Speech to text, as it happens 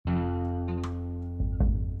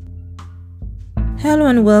Hello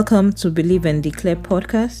and welcome to Believe and Declare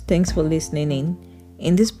podcast. Thanks for listening in.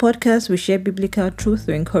 In this podcast, we share biblical truth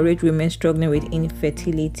to encourage women struggling with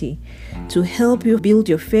infertility, to help you build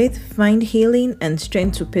your faith, find healing and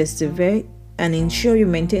strength to persevere, and ensure you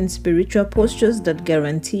maintain spiritual postures that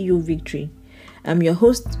guarantee you victory. I'm your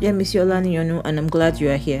host, Yemisiola Nyonu, and I'm glad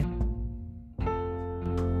you are here.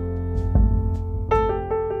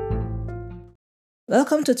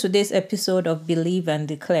 Welcome to today's episode of Believe and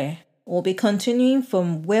Declare. We'll be continuing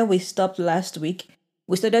from where we stopped last week.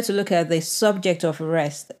 We started to look at the subject of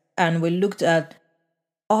rest, and we looked at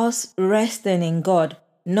us resting in God,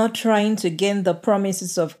 not trying to gain the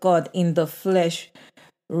promises of God in the flesh,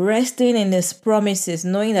 resting in His promises,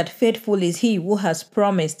 knowing that faithful is He who has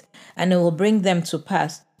promised, and He will bring them to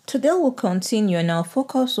pass. Today we'll continue, and our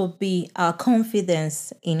focus will be our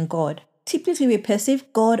confidence in God. Typically, we perceive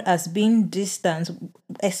God as being distant,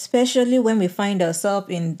 especially when we find ourselves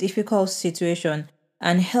in difficult situation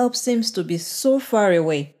and help seems to be so far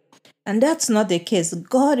away. And that's not the case.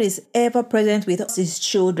 God is ever present with us, His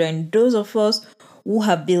children, those of us who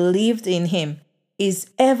have believed in Him, is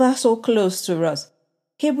ever so close to us.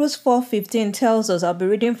 Hebrews 4:15 tells us, I'll be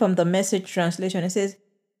reading from the Message translation. It says,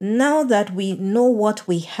 "Now that we know what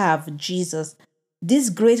we have, Jesus,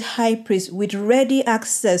 this great high priest with ready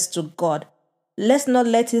access to God, let's not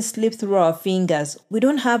let it slip through our fingers. We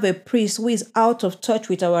don't have a priest who is out of touch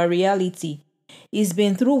with our reality. He's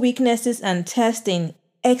been through weaknesses and testing,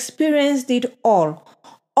 experienced it all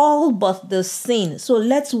but the sin. So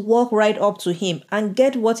let's walk right up to Him and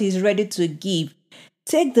get what He's ready to give.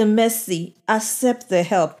 Take the mercy, accept the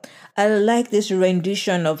help." I like this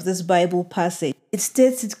rendition of this Bible passage. It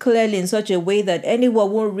states it clearly in such a way that anyone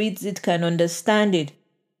who reads it can understand it.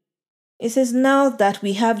 It says, "Now that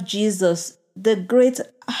we have Jesus, the great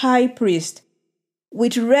high priest,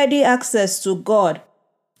 with ready access to God,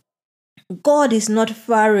 God is not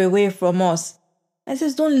far away from us." It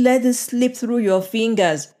says, don't let it slip through your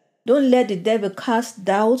fingers. Don't let the devil cast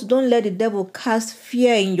doubt. Don't let the devil cast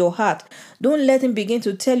fear in your heart. Don't let him begin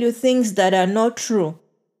to tell you things that are not true.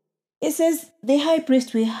 It says the high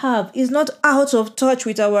priest we have is not out of touch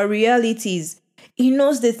with our realities. He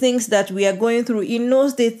knows the things that we are going through. He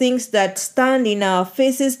knows the things that stand in our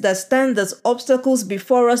faces, that stand as obstacles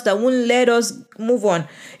before us that won't let us move on.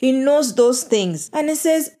 He knows those things. And it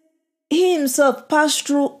says He Himself passed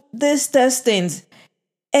through these testings,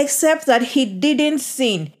 except that He didn't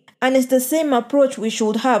sin. And it's the same approach we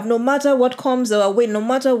should have no matter what comes our way, no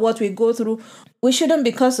matter what we go through. We shouldn't,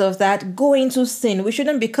 because of that, go into sin. We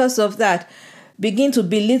shouldn't, because of that, begin to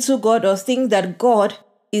belittle God or think that God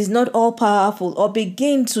is not all-powerful, or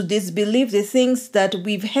begin to disbelieve the things that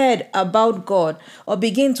we've heard about God, or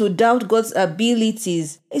begin to doubt God's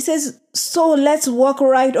abilities. It says, so let's walk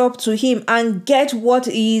right up to Him and get what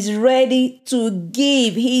He is ready to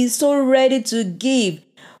give. He is so ready to give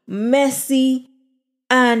mercy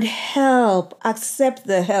and help. Accept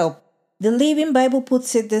the help. The Living Bible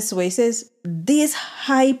puts it this way. It says, this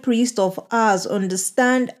high priest of ours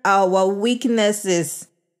understands our weaknesses.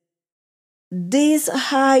 This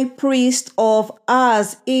high priest of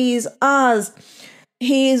ours is ours.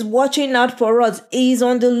 He is watching out for us. He is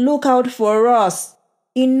on the lookout for us.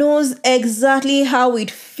 He knows exactly how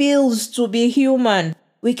it feels to be human.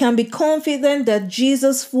 We can be confident that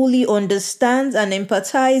Jesus fully understands and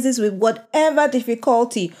empathizes with whatever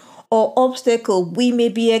difficulty or obstacle we may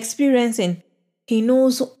be experiencing. He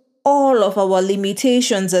knows all of our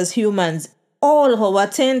limitations as humans, all of our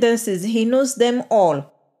tendencies. He knows them all.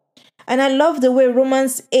 And I love the way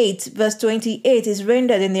Romans 8 verse 28 is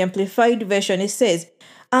rendered in the Amplified Version. It says,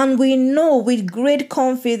 "And we know with great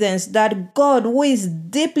confidence that God, who is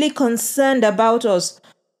deeply concerned about us,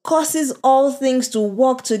 causes all things to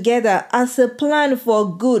work together as a plan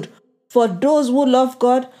for good for those who love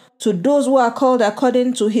God, to those who are called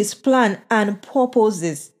according to His plan and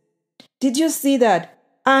purposes." Did you see that?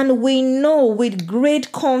 And we know with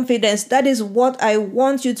great confidence. That is what I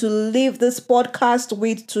want you to leave this podcast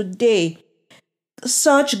with today.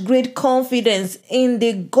 Such great confidence in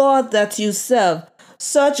the God that you serve.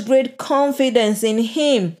 Such great confidence in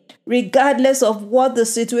Him, regardless of what the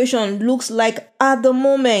situation looks like at the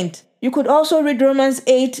moment. You could also read Romans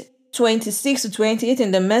 8:26 to 28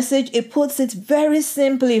 in the Message. It puts it very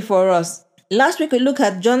simply for us. Last week we looked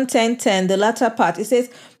at John 10:10, the latter part. It says,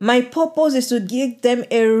 "My purpose is to give them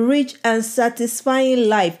a rich and satisfying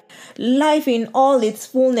life in all its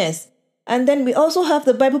fullness." And then we also have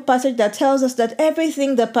the Bible passage that tells us that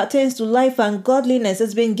everything that pertains to life and godliness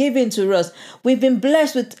has been given to us. We've been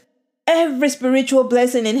blessed with every spiritual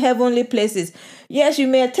blessing in heavenly places. Yes, you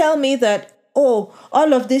may tell me that, all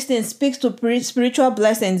of these things speaks to spiritual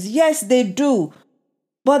blessings. Yes, they do.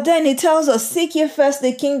 But then he tells us, seek ye first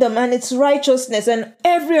the kingdom and its righteousness, and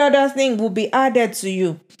every other thing will be added to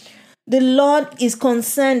you. The Lord is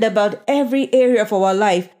concerned about every area of our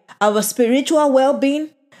life, our spiritual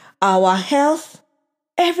well-being, our health,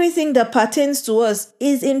 everything that pertains to us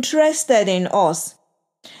is interested in us.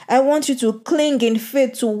 I want you to cling in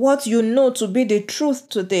faith to what you know to be the truth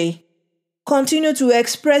today. Continue to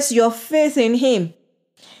express your faith in Him.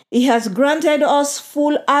 He has granted us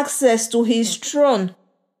full access to His throne.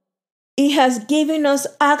 He has given us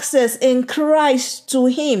access in Christ to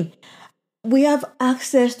Him. We have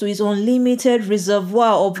access to His unlimited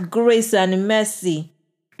reservoir of grace and mercy.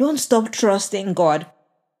 Don't stop trusting God.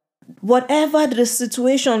 Whatever the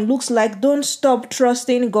situation looks like, don't stop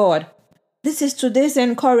trusting God. This is today's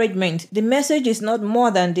encouragement. The message is not more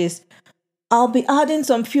than this. I'll be adding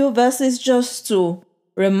some few verses just to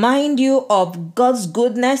remind you of God's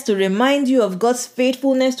goodness, to remind you of God's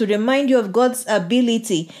faithfulness, to remind you of God's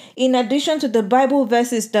ability. In addition to the Bible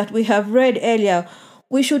verses that we have read earlier,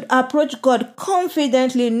 we should approach God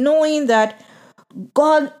confidently, knowing that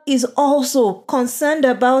God is also concerned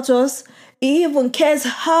about us. He even cares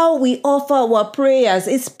how we offer our prayers.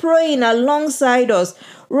 It's praying alongside us.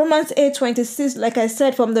 Romans 8:26, like I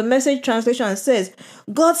said from the Message translation, says,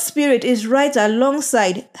 God's Spirit is right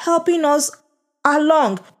alongside, helping us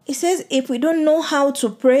along. It says if we don't know how to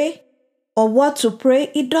pray or what to pray,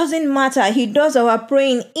 it doesn't matter. He does our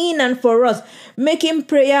praying in and for us, making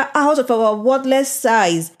prayer out of our wordless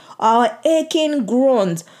sighs, our aching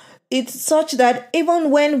groans. It's such that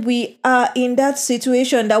even when we are in that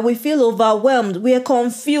situation that we feel overwhelmed, we are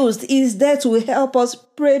confused, He's there to help us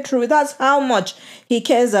pray through. That's how much He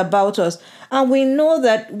cares about us. And we know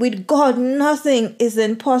that with God, nothing is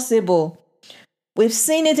impossible. We've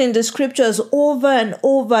seen it in the scriptures over and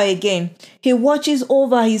over again. He watches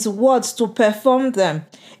over His words to perform them.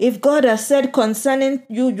 If God has said concerning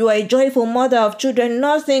you, you are a joyful mother of children,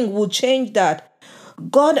 nothing will change that.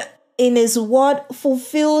 God in His word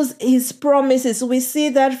fulfills His promises. We see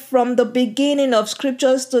that from the beginning of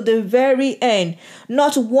scriptures to the very end.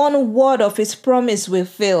 Not one word of His promise will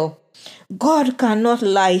fail. God cannot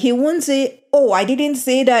lie. He won't say, oh, I didn't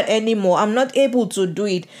say that anymore. I'm not able to do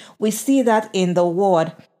it. We see that in the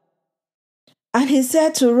word. And He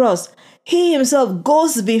said to us, He Himself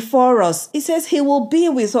goes before us. He says He will be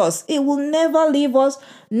with us. He will never leave us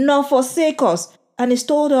nor forsake us. And He's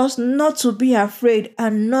told us not to be afraid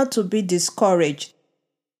and not to be discouraged.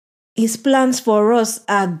 His plans for us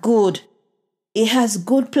are good. He has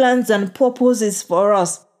good plans and purposes for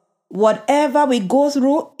us. Whatever we go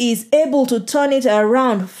through, He is able to turn it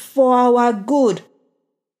around for our good.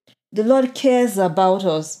 The Lord cares about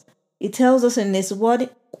us. He tells us in His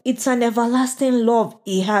word, it's an everlasting love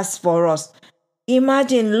He has for us.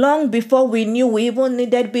 Imagine, long before we knew we even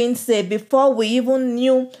needed being saved, before we even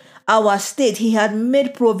knew our state, He had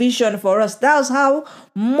made provision for us. That's how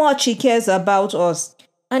much He cares about us.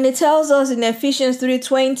 And He tells us in Ephesians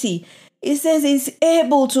 3:20, He says He's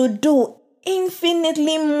able to do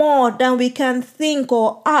infinitely more than we can think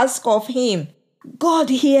or ask of Him. God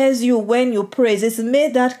hears you when you praise. It's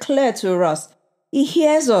made that clear to us. He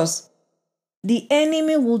hears us. The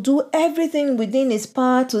enemy will do everything within his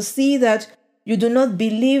power to see that you do not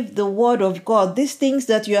believe the word of God. These things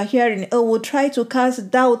that you are hearing, it will try to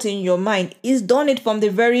cast doubt in your mind. He's done it from the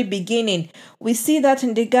very beginning. We see that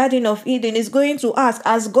in the Garden of Eden. He's going to ask,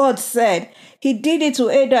 as God said. He did it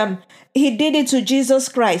to Adam. He did it to Jesus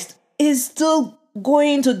Christ. He's still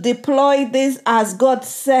going to deploy this as God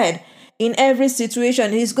said. In every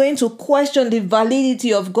situation, He's going to question the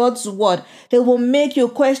validity of God's word. He will make you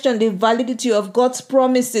question the validity of God's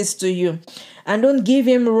promises to you. And don't give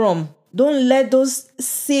Him room. Don't let those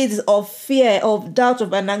seeds of fear, of doubt,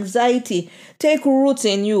 of an anxiety take root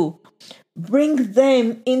in you. Bring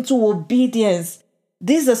them into obedience.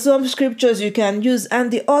 These are some scriptures you can use,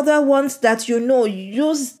 and the other ones that you know,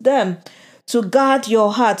 use them to guard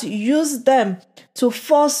your heart. Use them to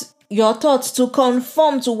force your thoughts to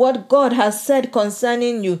conform to what God has said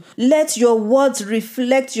concerning you. Let your words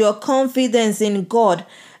reflect your confidence in God.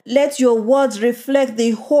 Let your words reflect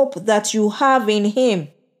the hope that you have in Him.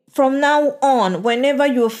 From now on, whenever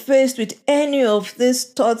you're faced with any of these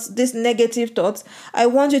thoughts, these negative thoughts, I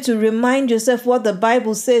want you to remind yourself what the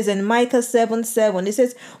Bible says in Micah 7:7. It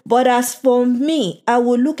says, but as for me, I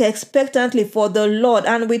will look expectantly for the Lord,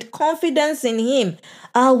 and with confidence in Him,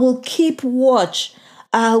 I will keep watch.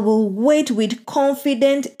 I will wait with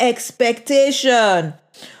confident expectation.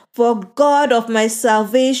 For God of my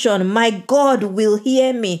salvation, my God will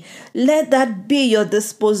hear me. Let that be your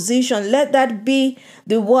disposition. Let that be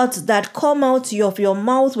the words that come out of your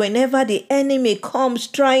mouth whenever the enemy comes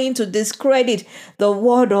trying to discredit the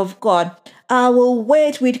word of God. I will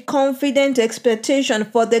wait with confident expectation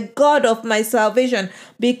for the God of my salvation,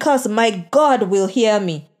 because my God will hear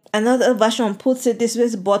me. Another version puts it this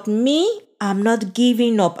way: but me, I'm not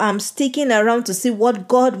giving up. I'm sticking around to see what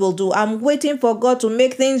God will do. I'm waiting for God to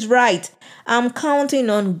make things right. I'm counting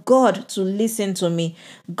on God to listen to me.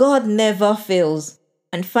 God never fails.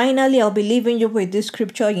 And finally, I'll be leaving you with this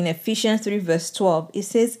scripture in Ephesians 3 verse 12. It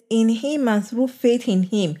says, in him and through faith in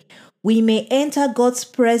him, we may enter God's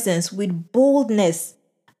presence with boldness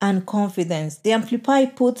and confidence. The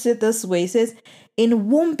Amplified puts it this way. It says, in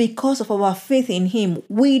whom, because of our faith in him,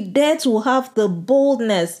 we dare to have the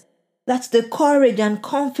boldness, that's the courage and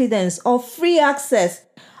confidence of free access,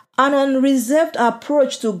 an unreserved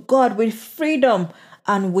approach to God with freedom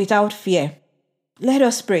and without fear. Let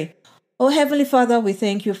us pray. Oh, Heavenly Father, we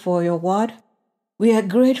thank you for your word. We are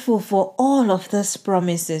grateful for all of these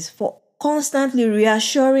promises, for constantly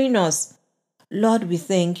reassuring us. Lord, we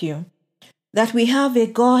thank you that we have a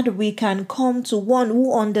God we can come to, one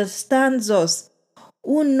who understands us,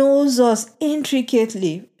 who knows us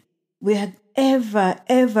intricately. We are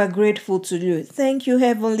ever grateful to you. Thank you,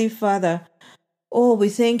 Heavenly Father. Oh, we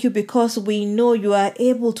thank you because we know you are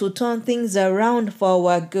able to turn things around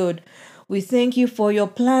for our good. We thank you for your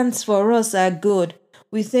plans for us are good.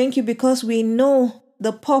 We thank you because we know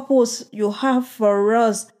the purpose you have for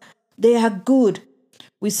us, they are good.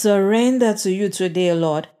 We surrender to you today,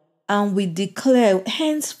 Lord, and we declare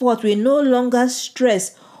henceforth we no longer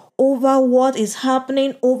stress over what is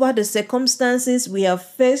happening, over the circumstances we are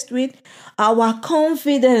faced with. Our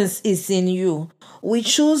confidence is in you. We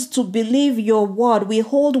choose to believe your word. We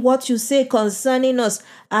hold what you say concerning us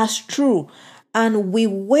as true, and we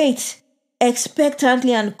wait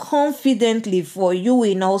expectantly and confidently for you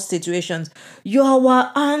in all situations. You are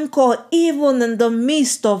our anchor even in the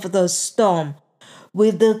midst of the storm.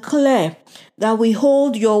 We declare that we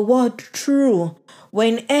hold your word true.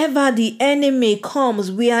 Whenever the enemy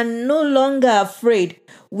comes, we are no longer afraid.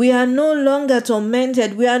 We are no longer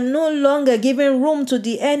tormented. We are no longer giving room to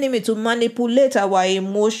the enemy to manipulate our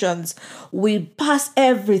emotions. We pass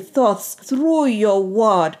every thought through your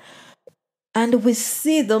word, and we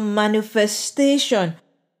see the manifestation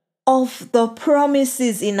of the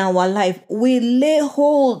promises in our life. We lay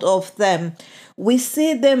hold of them. We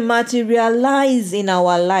see them materialize in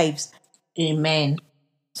our lives. Amen.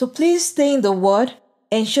 So please stay in the word.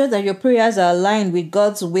 Ensure that your prayers are aligned with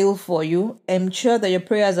God's will for you. Ensure that your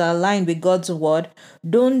prayers are aligned with God's word.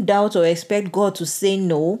 Don't doubt or expect God to say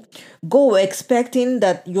no. Go expecting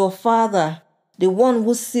that your Father, the one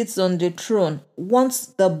who sits on the throne, wants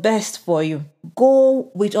the best for you.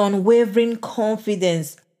 Go with unwavering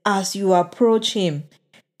confidence as you approach him.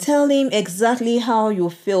 Tell him exactly how you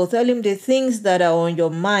feel. Tell him the things that are on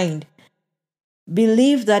your mind.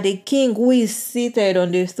 Believe that the king who is seated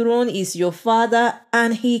on the throne is your Father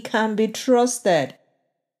and he can be trusted.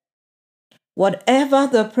 Whatever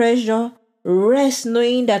the pressure, rest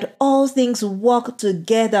knowing that all things work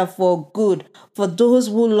together for good for those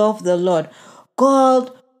who love the Lord.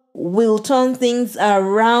 God will turn things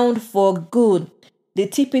around for good. The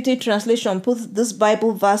TPT translation puts this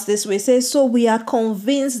Bible verse this way. It says, so we are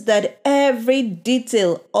convinced that every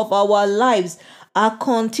detail of our lives are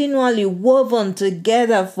continually woven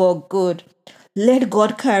together for good. Let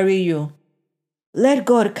God carry you. Let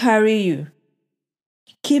God carry you.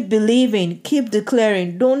 Keep believing, keep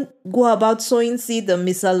declaring. Don't go about sowing seed that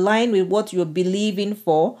misalign with what you're believing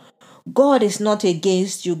for. God is not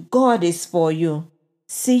against you. God is for you.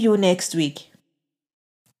 See you next week.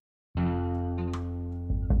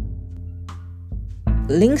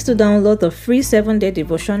 Links to download the free 7-day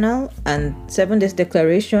devotional and 7 days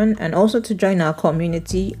declaration, and also to join our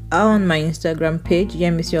community, are on my Instagram page,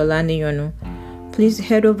 Yemisiolani. Please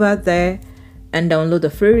head over there and download the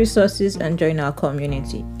free resources and join our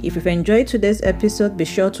community. If you've enjoyed today's episode, be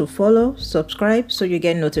sure to follow, subscribe so you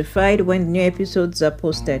get notified when new episodes are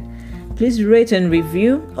posted. Please rate and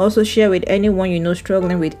review. Also share with anyone you know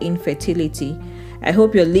struggling with infertility. I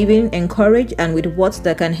hope you're living encouraged and with words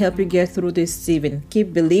that can help you get through this season.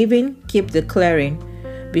 Keep believing, keep declaring.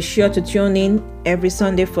 Be sure to tune in every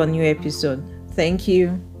Sunday for a new episode. Thank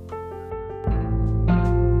you.